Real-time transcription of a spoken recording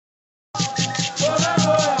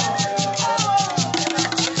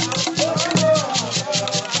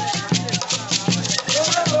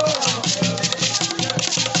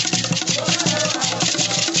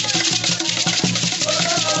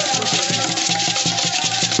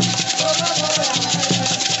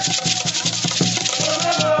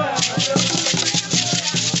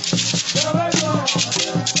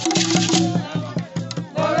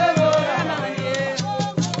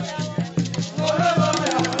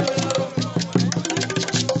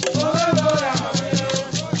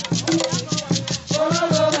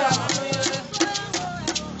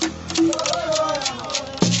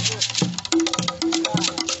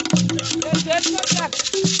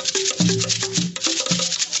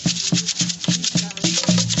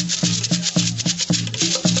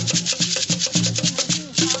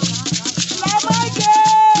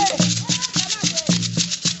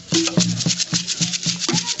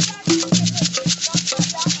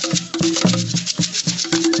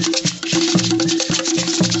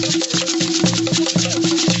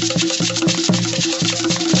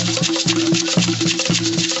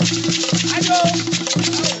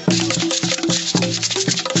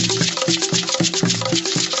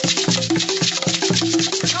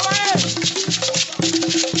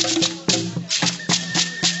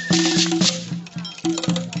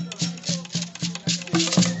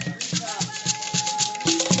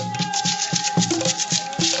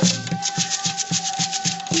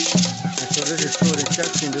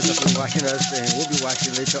interesting, those of you watching us, and we'll be watching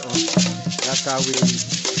later on. That's how we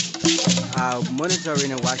are monitoring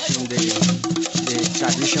and watching the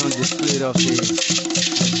traditional display of the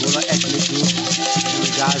Gola ethnic group in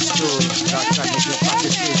regards to their traditional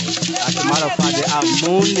practices. As a matter of fact, they are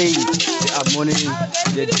mourning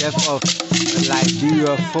the death of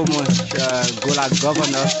Liberia former Gola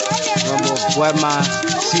Governor Boymah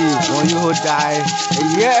C. Voyou, who died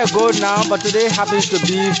a year ago now, but today happens to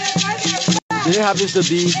be a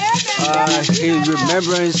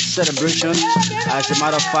remembrance celebration. As a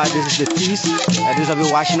matter of fact, this is the feast. Those of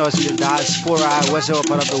you watching us in the diaspora, wherever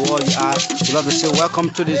part of the world you are, we'd love to say welcome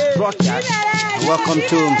to this broadcast and welcome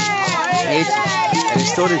to it. And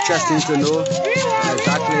it's so interesting to know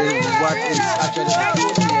exactly what is actually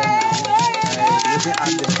happening here now. Looking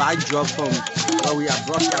at the backdrop from where we are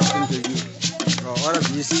broadcasting to you. All of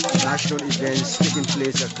these national events taking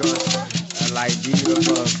place across Liberia.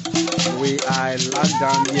 We are locked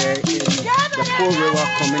down here in the Kpo River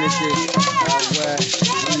Community where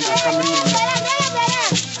we are coming in.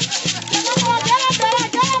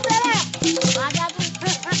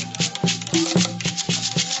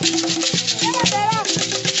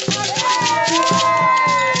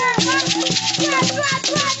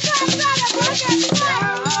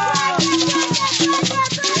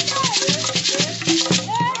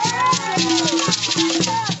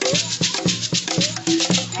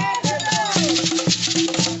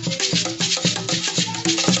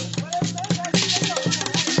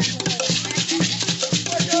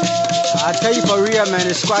 I tell you for real, man,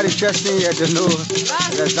 it's quite interesting here to know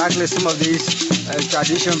exactly some of these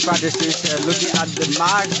traditional practices. Looking at the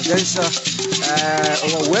mass dancer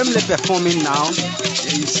overwhelmingly performing now.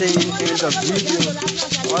 You're seeing in the video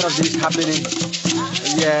all of this happening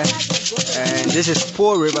here. And this is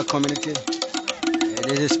Kpo River Community.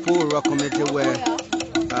 This is Kpo River Community where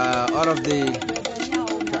all of the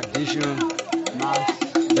traditional mass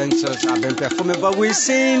dancers have been performing. But we're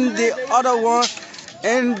seeing the other one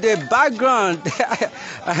in the background.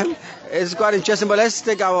 It's quite interesting, but let's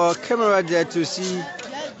take our camera there to see.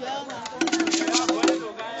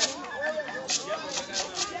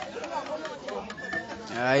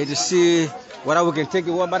 To see whether we can take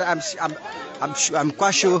it. But I'm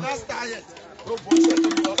quite sure.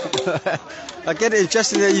 Okay,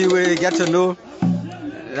 interesting that you will get to know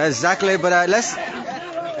exactly. But let's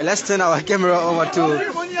turn our camera over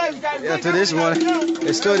to this one.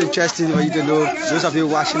 It's so interesting for you to know, those of you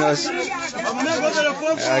watching us.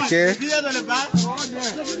 Okay.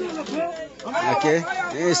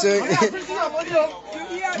 So,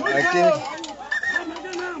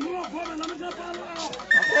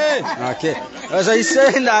 okay. So he's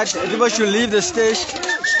saying that people should leave the stage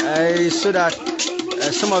so that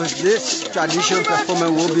some of this traditional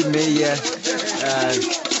performance will be made here.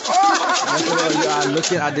 You are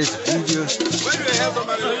looking at this video.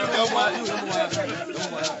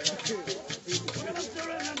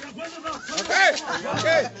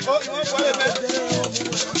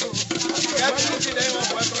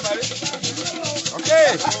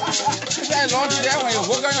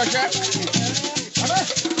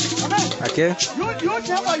 Okay.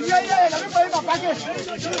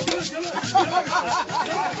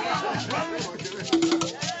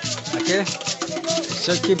 Okay.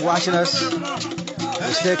 So keep watching us.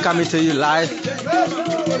 We're still coming to you live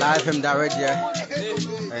and direct here.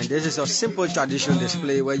 And this is a simple traditional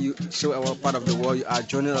display where you show our part of the world you are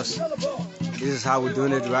joining us. This is how we're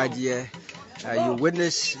doing it right here. You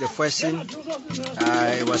witness the first scene.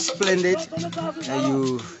 It was splendid, and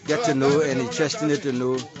you get to know and interesting to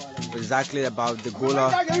know exactly about the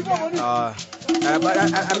Gola. But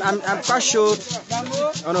I'm quite sure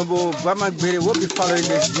Honorable Boymah C will be following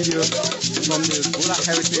this video from the Gola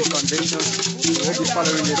Heritage Foundation. We will be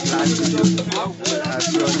following this live video.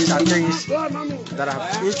 So these are things that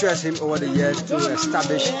have interested him over the years to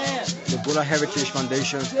establish the Gola Heritage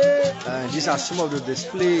Foundation. These are some of the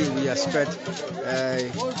displays we expect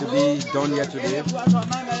to be done here today.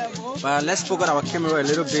 But let's focus our camera a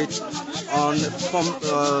little bit on from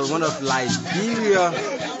one of Liberia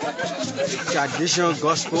traditional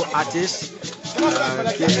gospel artists.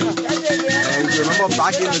 Okay. And you remember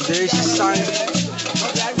back in the day, she sang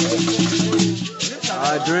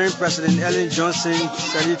during President Ellen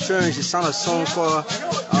Johnson's term. She sang a song called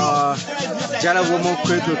Jala Woman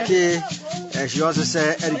K. And she also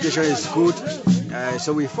said education is good.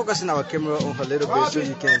 So we're focusing our camera on her a little bit so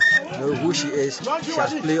you can know who she is. She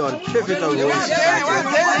has played a pivotal role in society.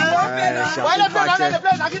 She has impacted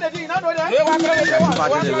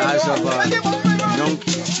the lives of young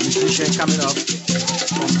musicians coming up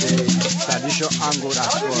from the traditional angle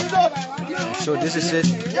as well. So this is it.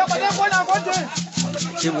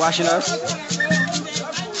 Keep watching us.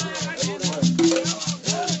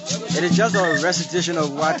 It is just a recitation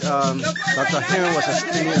of what Dr. Henry was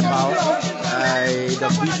explaining about the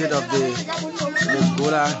beauty of the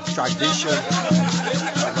Gola tradition.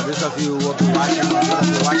 For those of you who will be watching,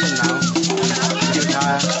 now, this is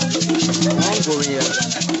how ongoing here.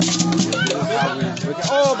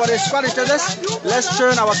 Oh, but it's funny. Let's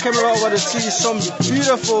turn our camera over to see some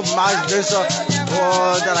beautiful mass dancers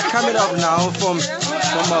that are coming up now from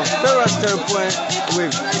a very standpoint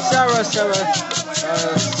with Sarah.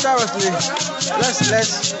 Seriously,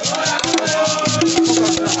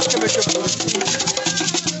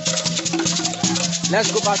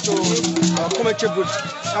 let's go back to our commentary booth.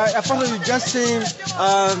 I found you just seen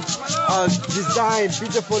design,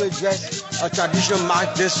 beautifully dressed, traditional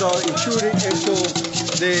mark dancer, including into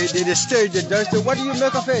the stage, the dance. What do you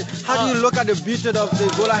make of it? How do you look at the beauty of the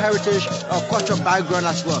Gola heritage cultural background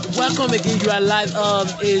as well? Welcome again, you are live.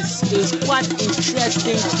 It's quite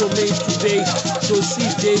interesting to me today to see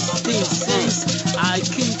these things since I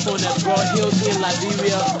came from abroad here in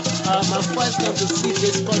Liberia. My first time to see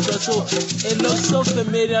this culture, so it looks so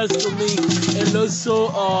familiar to me. It looks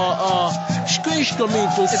so strange to me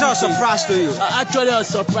to see. It's not a surprise to you. Actually, a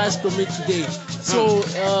surprise to me today. So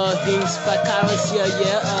his vacancy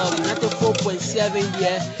here, 94.7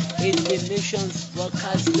 here in the nation's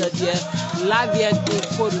broadcasted here, live here in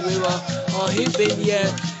Kpo River. He been here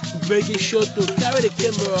making sure to carry the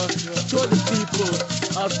camera to the people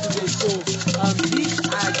of today. So these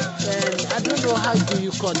are, I don't know how do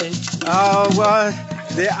you call them. Well,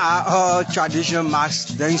 they are all traditional mass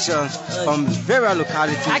dancers from various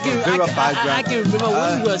localities, various backgrounds. I can remember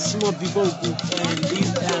when we were small people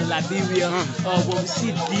in Liberia, when we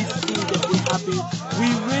see these things that they happen, we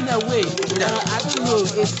ran away. I don't know,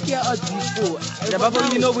 it scared us before. Yeah, but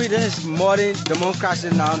you know, this is modern democracy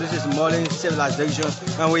now. This is modern civilization,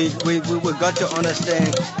 and we got to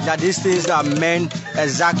understand that these things are meant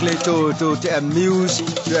exactly to amuse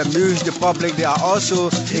the public. They are also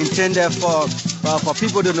intended for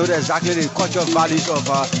people to know exactly the cultural values of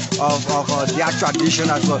their tradition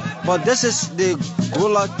as well. But this is the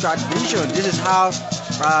Gola tradition. This is how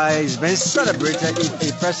it's been celebrated if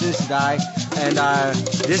a person's died, and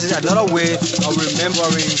this is another way of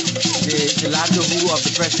remembering the livelihood of the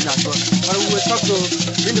person as well. But we will talk to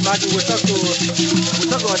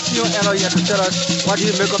Tino earlier to tell us what do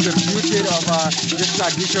you make of the beauty of this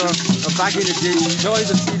tradition back in the day. No one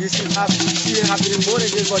to see this thing happening more than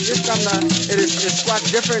this, but this time now it's quite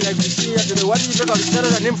different like we see here today. What do you make of the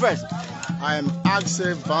status and influence? I am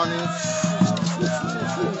Axel Barney, a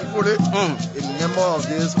member of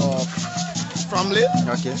this family.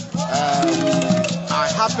 Okay. I'm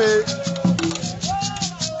happy.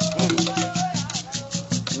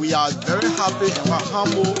 We are very happy and we're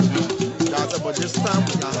humble that about this time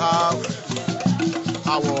we can have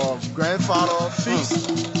our grandfather feast.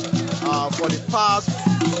 For the past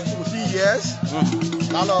 50 years,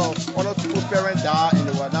 a lot of other people parents died and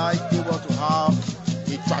they were not able to have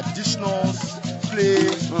a traditional play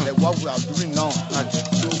like what we are doing now.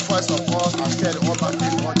 So first of all, I said all my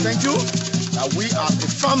people, thank you that we as a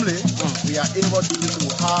family, we are able to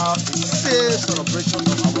have a safe celebration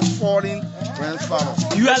of our fallen grandfather.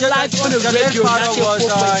 You are live on the radio. Was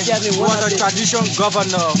a tradition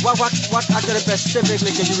governor. What actually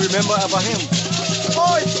specifically can you remember about him?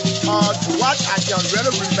 What I can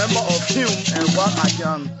really remember of him and what I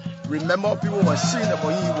can remember people were saying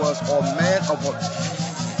about him, he was a man of a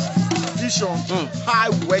vision,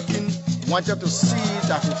 high working, wanted to see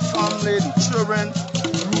that his family, the children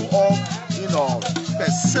grew up in a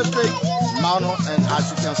specific manner, and as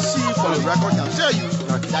you can see from the record, I can tell you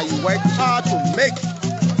that he worked hard to make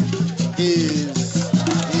his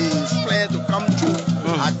plan to come true.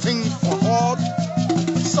 I think for all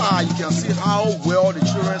sides, you can see how well the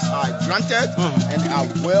children are granted and are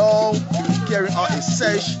well carrying out a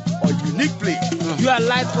search or unique play. You are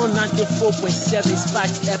live on 94.7 Spark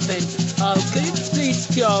FM. Can you please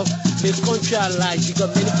tell the country alive, because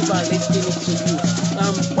many people are listening to you?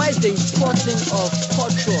 What is the importance of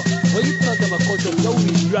culture? When you talk about culture, what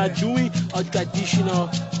you are doing or traditional,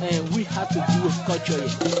 and we have to do with culture here.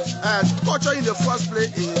 And culture in the first place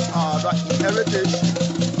is the heritage,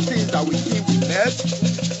 things that we think we met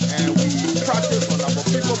and we practice on our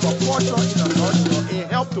people. But culture in a nutshell, it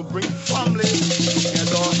helps to bring families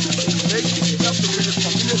together, it helps to bring the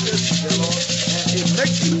communities together, and it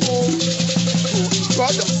makes people to enjoy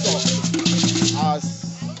themselves as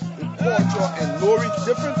a culture and knowing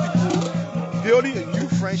different people, building a new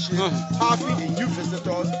friendship, having a new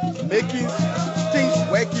visitors, making things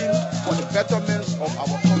working for the betterment of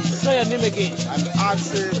our country. Say your name again. I'm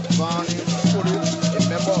Axel Barney.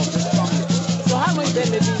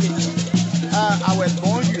 I was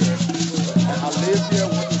born here, and I lived here,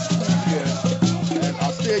 went to school here, and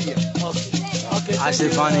I stay here. Okay. As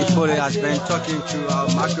Ivani Foley has been talking to our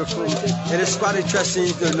microphone, it is quite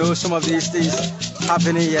interesting to know some of these things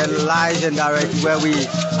happening here live and direct where we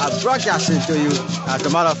are broadcasting to you. As a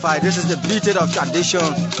matter of fact, this is the beauty of tradition.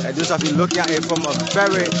 Those of you looking at it from a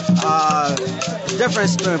very different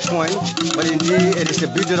standpoint, but indeed it is the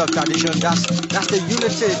beauty of tradition. That's the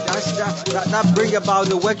unity. That bring about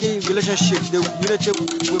the working relationship, the unity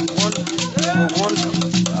with one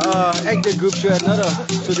ethnic group to another.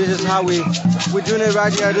 So this is how we're doing it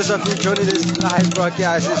right here. Those of you joining this live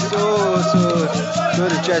broadcast is so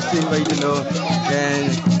interesting, but you know,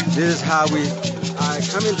 and this is how we are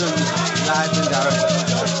coming to live and direct.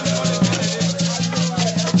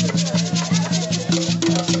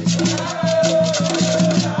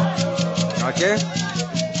 Okay.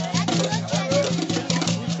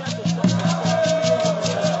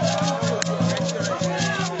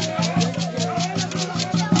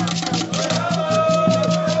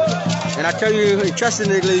 And I tell you,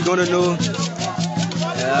 interestingly, you're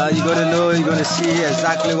gonna see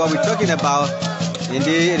exactly what we're talking about.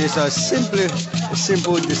 Indeed, it is a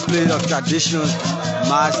simple display of traditional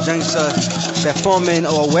mass dancer performing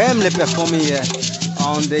or warmly performing here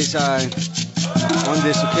on this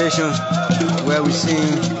occasion, where we're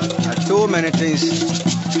seeing so many things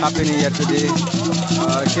happening here today.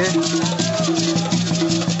 Okay.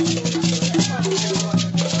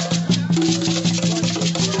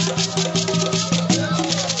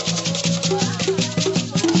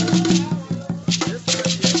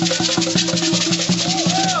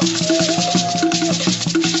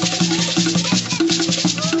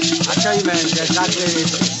 Exactly,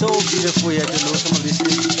 it's so beautiful here to know some of these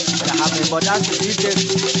things that are happening. But that's the beauty of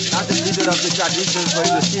the tradition, for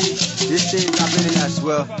you to see these things happening as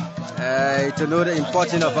well. To know the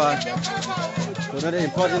importance of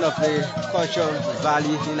the cultural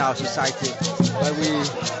value in our society. But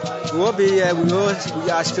we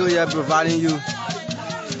are still here providing you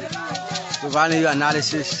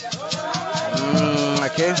analysis.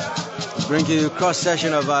 Okay, bringing you cross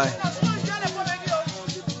section of life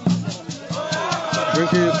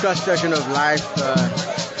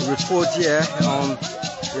report here on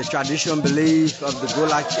the traditional belief of the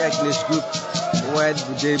Gola ethnic group, where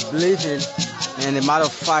they believe in, and a matter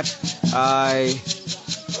of fact,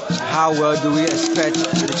 how well do we expect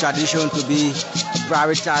the tradition to be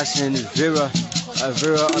prioritized in various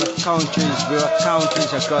other countries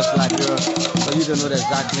across Liberia, for you to know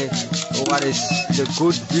exactly what is the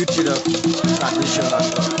good beauty of tradition as well.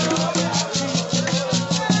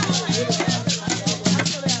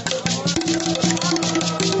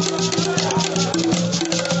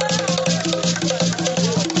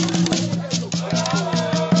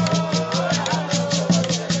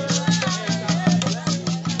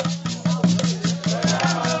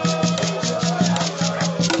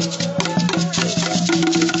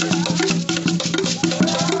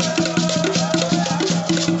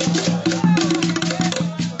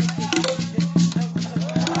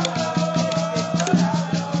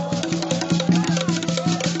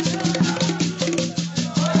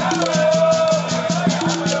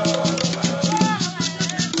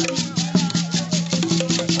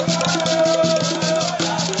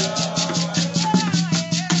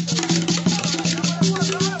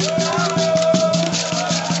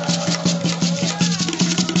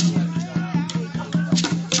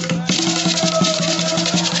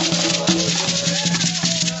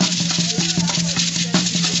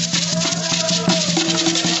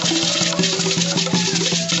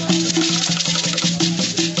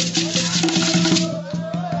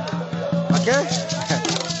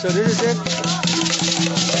 So this is it.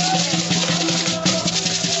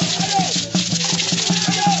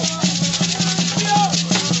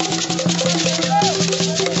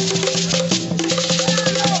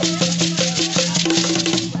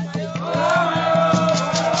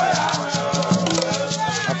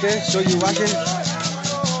 Okay, so you're watching,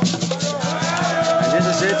 and this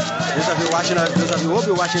is it. Those of you watching, those of you who will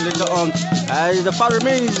be watching later on. The fact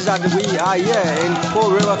remains that we are here in Kpo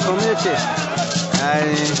River Community,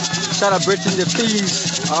 celebrating the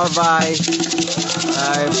peace of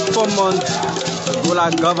former Gola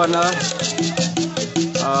Governor.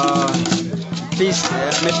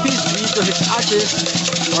 May peace be to his ashes,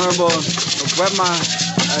 Honorable Boymah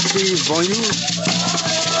C. Voyou.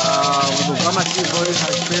 Bomi County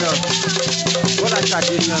has been a Gola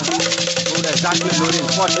tradition who exactly know the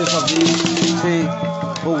importance of these things,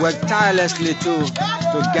 who work tirelessly to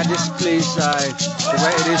get this place to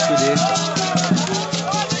where it is today.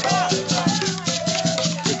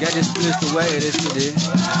 To get this place to where it is today.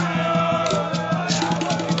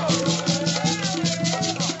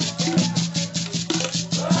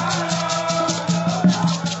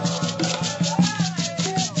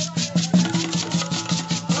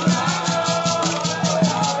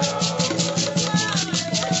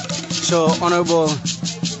 So Honorable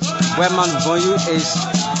Boymah Voyou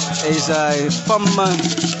is a former,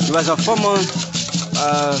 he was a former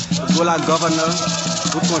Gola Governor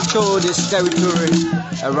who controlled this territory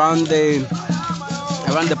around the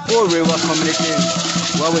Kpo River Community,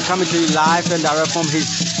 where we're coming to you live and direct from his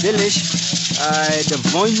village, the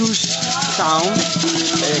Voyou town.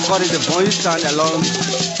 They call it the Voyou town along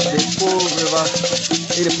the Kpo River,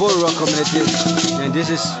 in the Kpo River Community, and this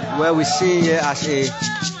is where we see here as a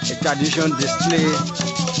tradition display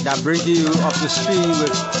that brings you up to speed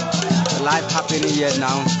with life happening here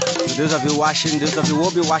now. So those of you watching, those of you who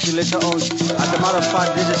will be watching later on, as a matter of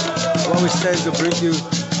fact, this is what we stand to bring you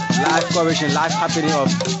live coverage and live happening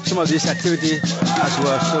of some of these activities as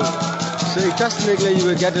well. So interestingly, you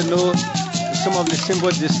will get to know some of the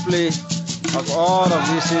simple display of all of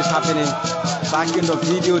these things happening. Back in the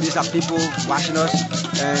video, these are people watching us,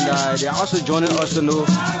 and they are also joining us to know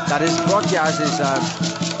that this broadcast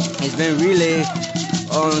is being relayed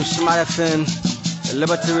on Smart FM,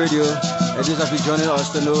 Liberty Radio, and these of you joining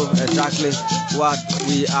us to know exactly what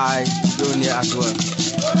we are doing here as well.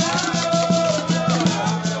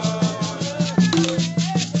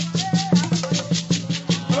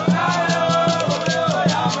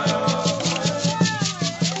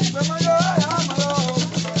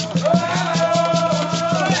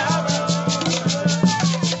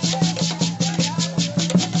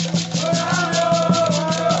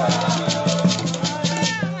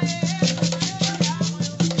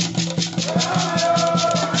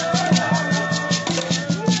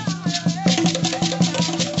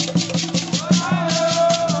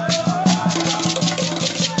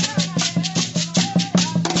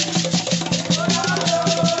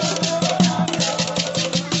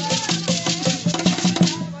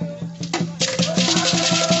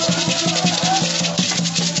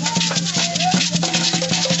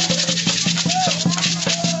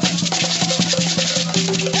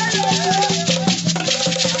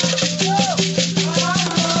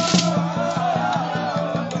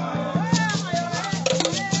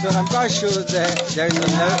 So I'm quite sure that there is a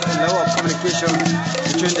level of communication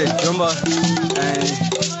between the drummer and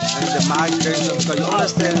the mic, because you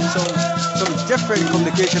understand some different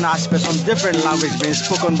communication aspects, some different language being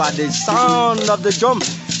spoken by the sound of the drum.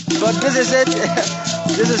 But this is it.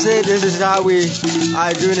 This is how we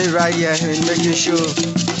are doing it right here, in making sure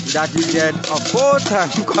that you get a full-time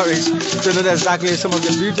coverage to know exactly some of the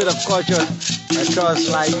beauty of culture across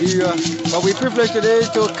Liberia. But we privileged today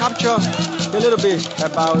to capture a little bit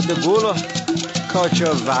about the Gola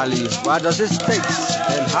culture value. What does it take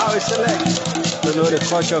and how it's selected to know the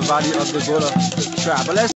culture value of the Gola tribe.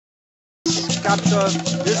 But let's capture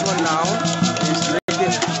this one now. It's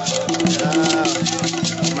making,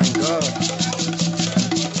 oh my God.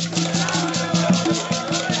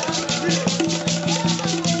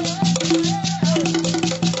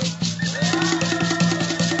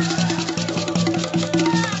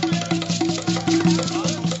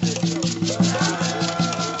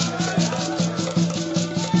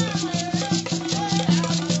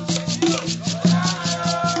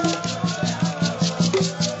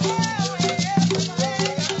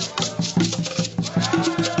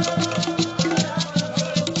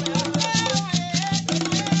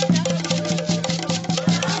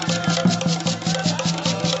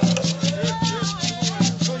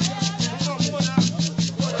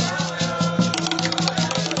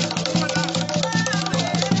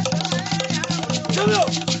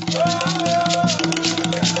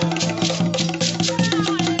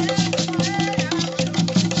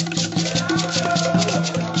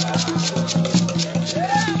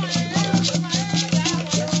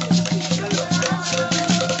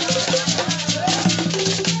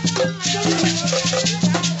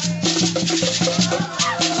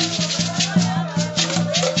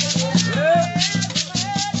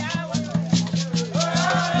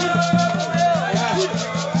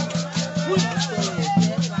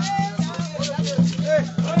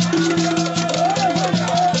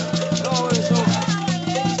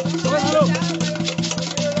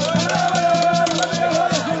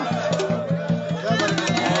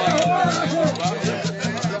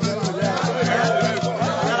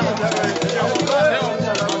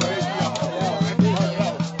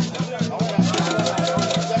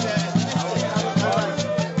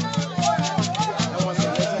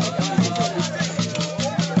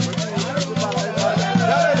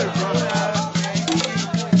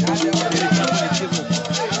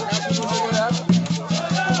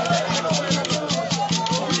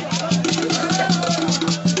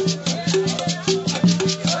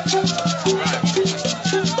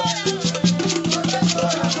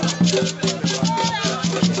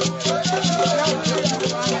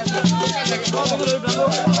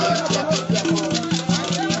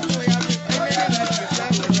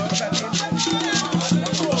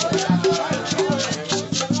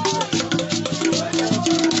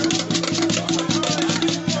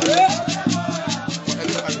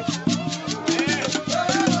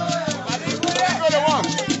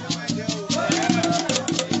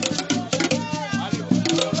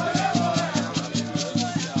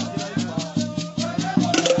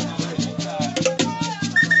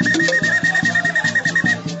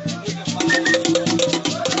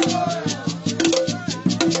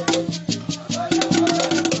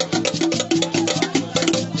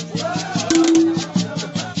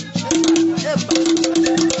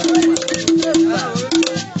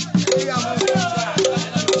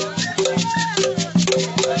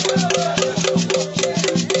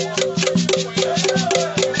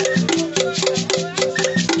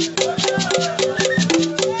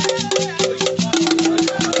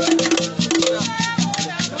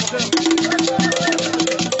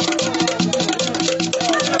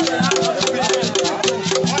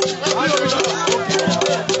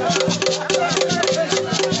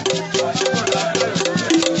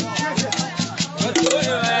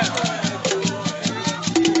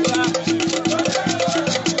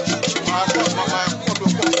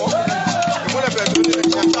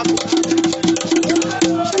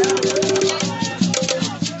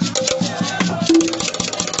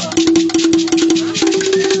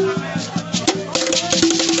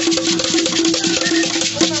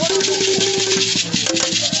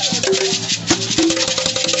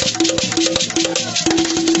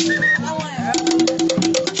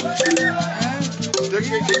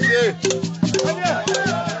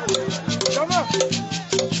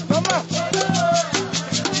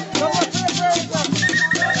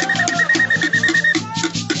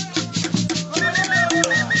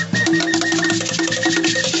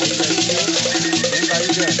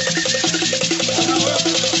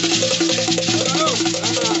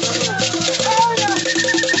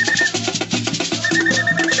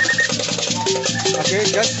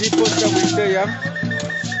 Just the poster we stay here.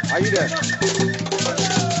 Are you there?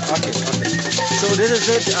 Okay. So this is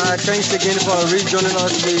it. Thanks again for rejoining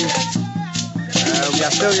us. We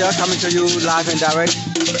are still here coming to you live and direct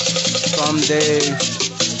from the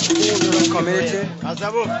community.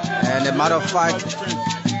 And a matter of fact,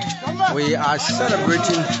 we are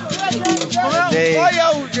celebrating the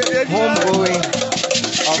homegoing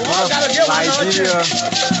of one of Nigeria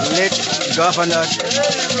late governor.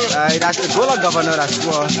 That's the Gola Governor as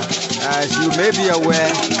well. As you may be aware,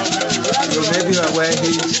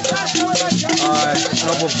 he's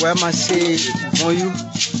Kpo Boymah C. Voyou.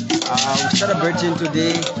 We're celebrating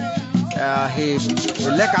today his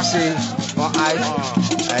legacy on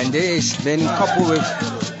ice, and this has been coupled with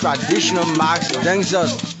traditional marks,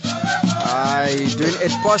 dancers, doing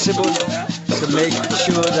it possible to make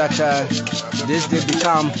sure that this day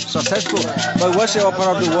become successful. But what's your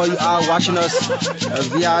part of the world you are watching us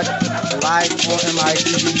via live on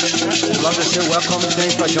MITV? I'd love to say welcome,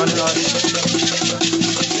 thanks for joining us.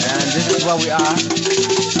 And this is where we are.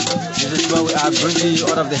 This is where we are bringing you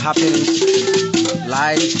all of the happenings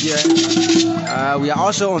live here. We are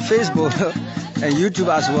also on Facebook and YouTube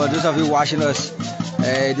as well. Those of you watching us,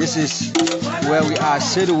 this is where we are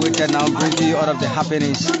situated now, bringing you all of the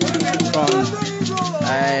happenings from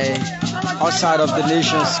outside of the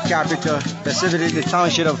nation's capital, specifically the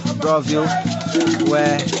township of Voyou,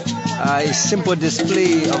 where a simple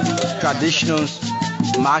display of traditional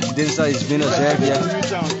mark dancer is being observed here.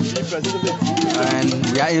 And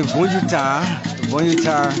we are in Voyou town.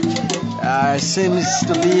 Seems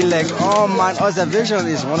to be like, oh man, observation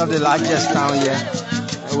is one of the largest town here,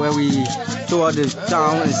 where we tour the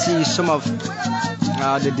town and see some of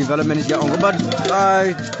the development here. But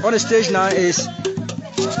on the stage now is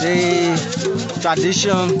the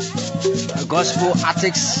tradition gospel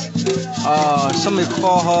artists. Some may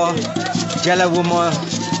call her Jella Woman,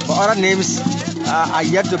 but other names are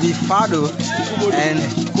yet to be Fado and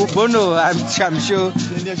Kubono. I'm sure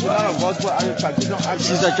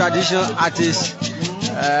she's a traditional artist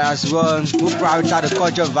as well, who prioritize the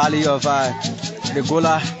cultural value of the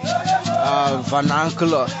Gola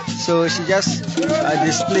vernacular. So she just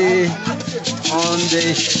display on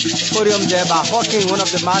the podium there by hawking one of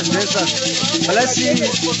the mass dancers. But let's see,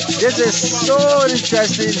 this is so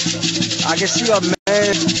interesting. I can see a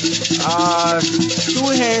man, 2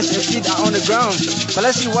 hands and feet are on the ground. But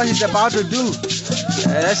let's see what he's about to do.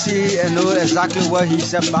 Let's see and know exactly what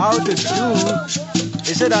he's about to do.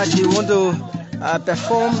 He said that he want to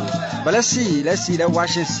perform. But let's see, let's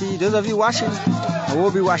watch and see. Those of you watching, I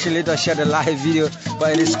will be watching later, share the live video.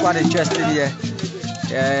 But it is quite interesting here.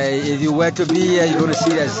 If you were to be here, you're going to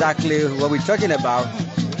see exactly what we're talking about.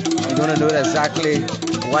 You're going to know exactly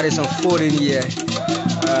what is unfolding here.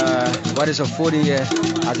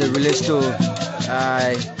 As it relates to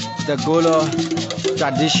the Gola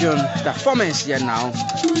tradition performance here now.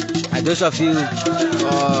 And those of you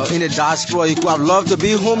in the diaspora, you could have loved to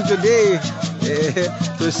be home today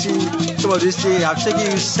to see some of these things. I've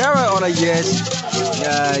taken you several other years.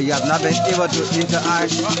 You have not been able to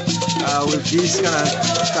interact with this kind of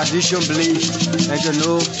tradition belief and to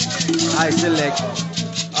know how it's like.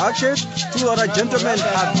 Actually, 2 other gentlemen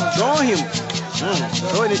have drawn him.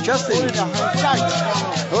 So interesting.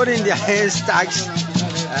 Holding their hands tags.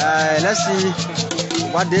 Let's see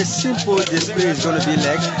what this simple display is going to be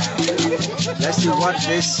like.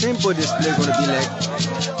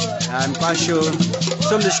 I'm quite sure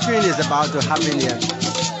some of the screen is about to happen here.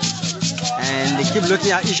 And they keep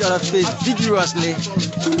looking at each other's face vigorously.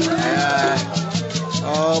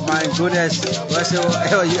 Oh my goodness.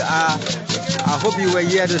 I hope you were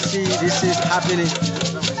here to see this is happening.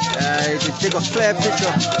 To take a clear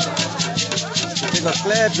picture.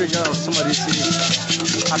 Of some of these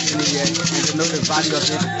things happening here and to know the value of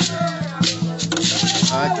it.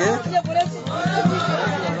 Okay.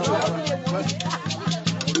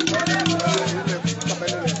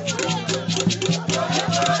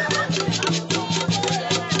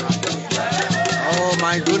 Oh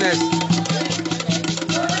my goodness.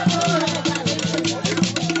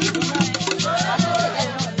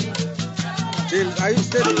 Are you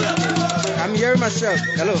still? I'm hearing myself.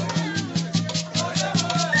 Hello.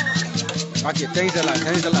 Okay, thanks a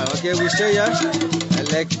lot. Okay, we stay here.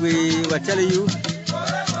 Like we were telling you,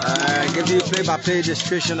 give you play-by-play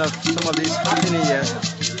description of some of this happening here.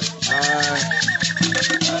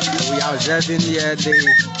 We are observing here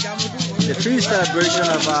the feast celebration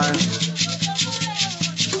of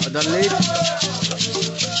the late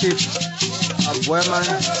Chief of Boymah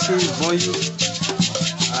C. Voyou,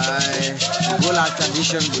 Gola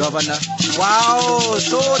tradition governor. Wow,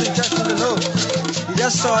 so interesting to know. He's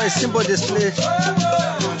just saw a simple display.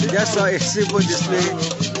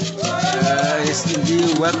 It's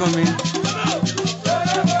indeed welcoming.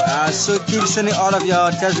 So keep sending all of your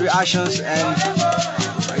test reactions and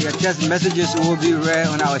your test messages will be read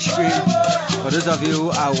on our stream. For those of you who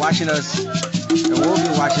are watching us and will be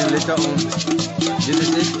watching later on, this is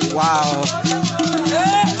it. Wow.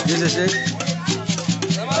 This is it.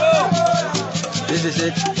 This is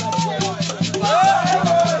it.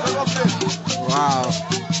 Wow.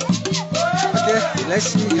 Okay, let's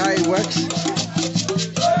see how it works.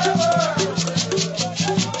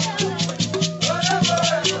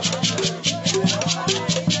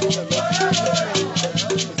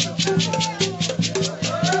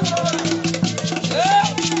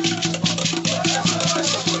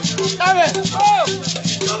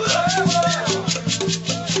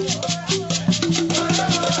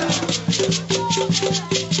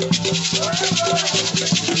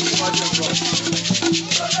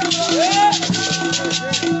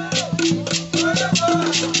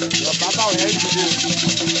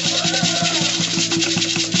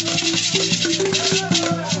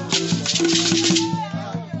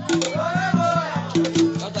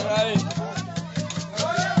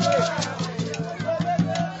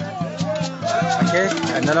 Okay,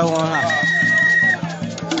 another one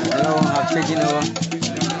have taken over.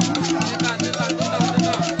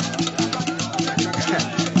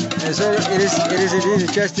 And so it is indeed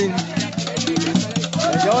interesting.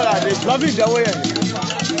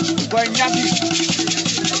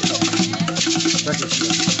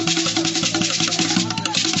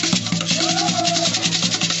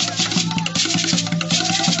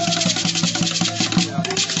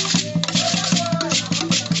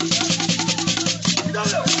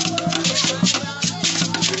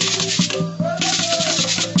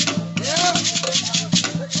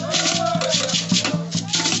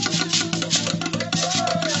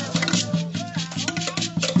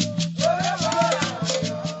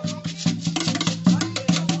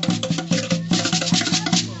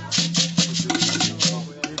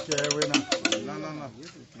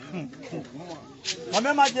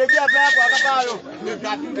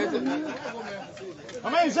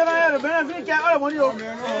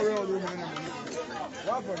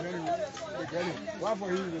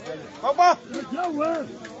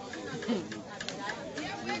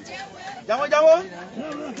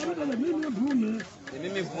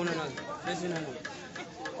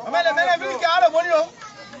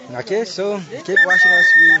 Okay, so keep watching us.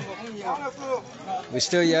 We're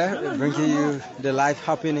still here, bringing you the live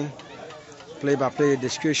happening, play-by-play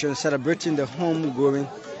description, celebrating the home going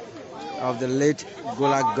of the late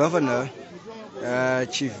Gola Governor,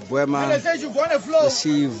 Chief Boymah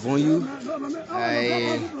C. Voyou.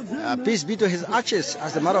 Peace be to his ashes.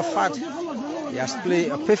 As a matter of fact, he has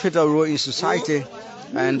played a pivotal role in society,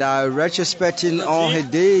 and retrospecting all his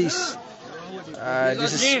days.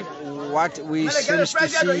 This is what we seem to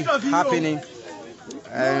see happening.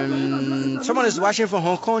 Someone is watching from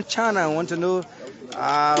Hong Kong, China, and want to know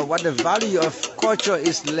what the value of culture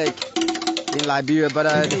is like in Liberia. But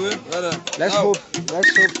let's hope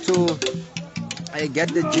to get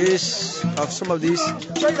the gist of some of these.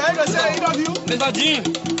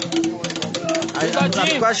 I'm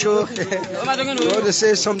quite sure we want to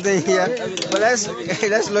say something here, but let's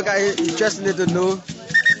look at it. Interesting to know.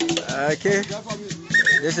 Okay,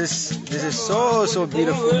 this is so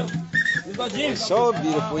beautiful. It's so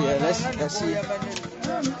beautiful. Yeah, let's see.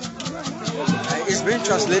 It's been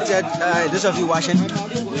translated. Those of you watching,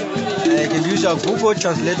 you can use your Google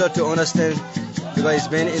Translator to understand because it's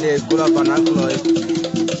been in a Gola vernacular.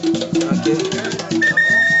 Okay.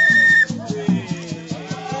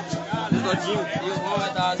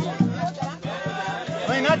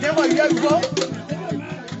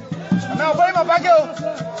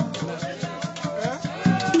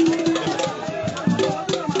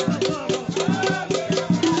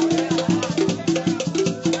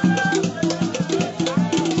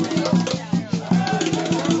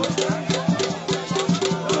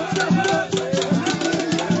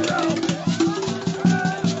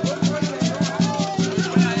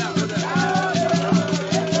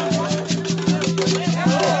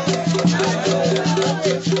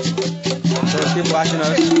 Keep watching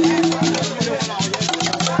us.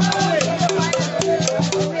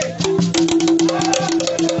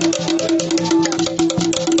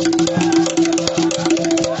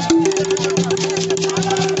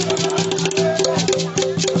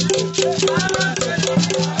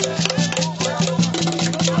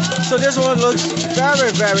 So this one looks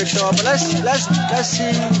very short, but let's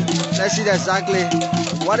see exactly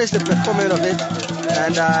what is the performance of it,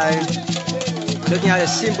 and looking at a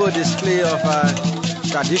simple display of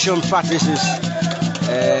tradition practices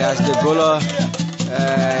as the Gola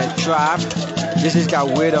tribe. This is their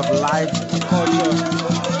way of life, culture,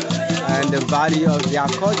 and the value of their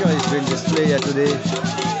culture is being displayed here today.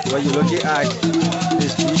 When you're looking at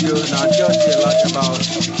this video, now just a lot about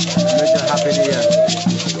the major happening here.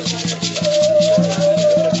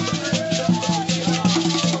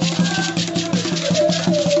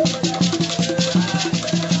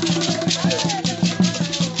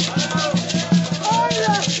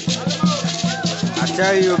 I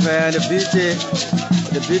tell you, man, the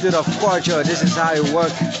beauty of culture, this is how it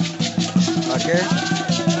works. Okay?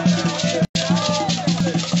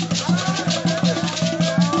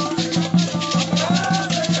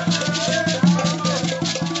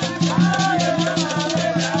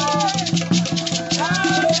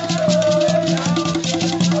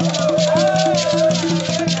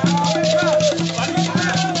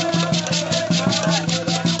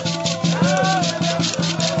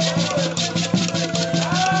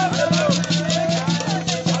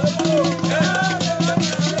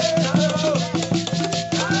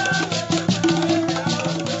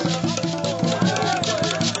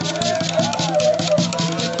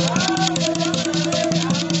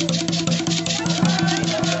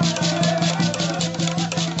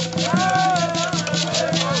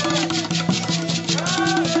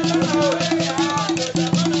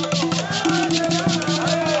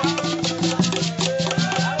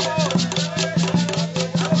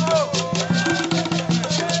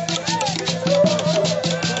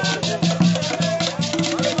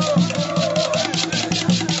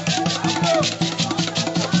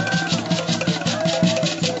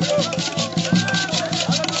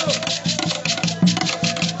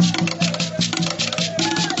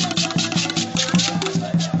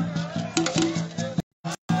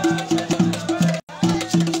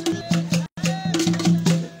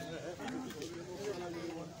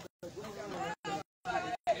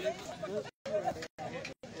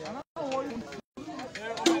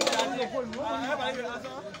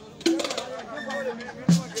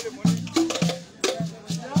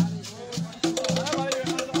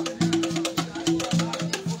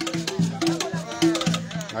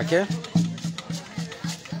 Okay,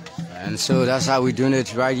 and so that's how we're doing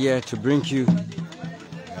it right here to bring you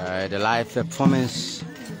the live performance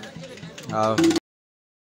of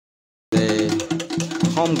the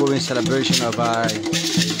homegoing celebration of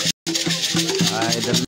the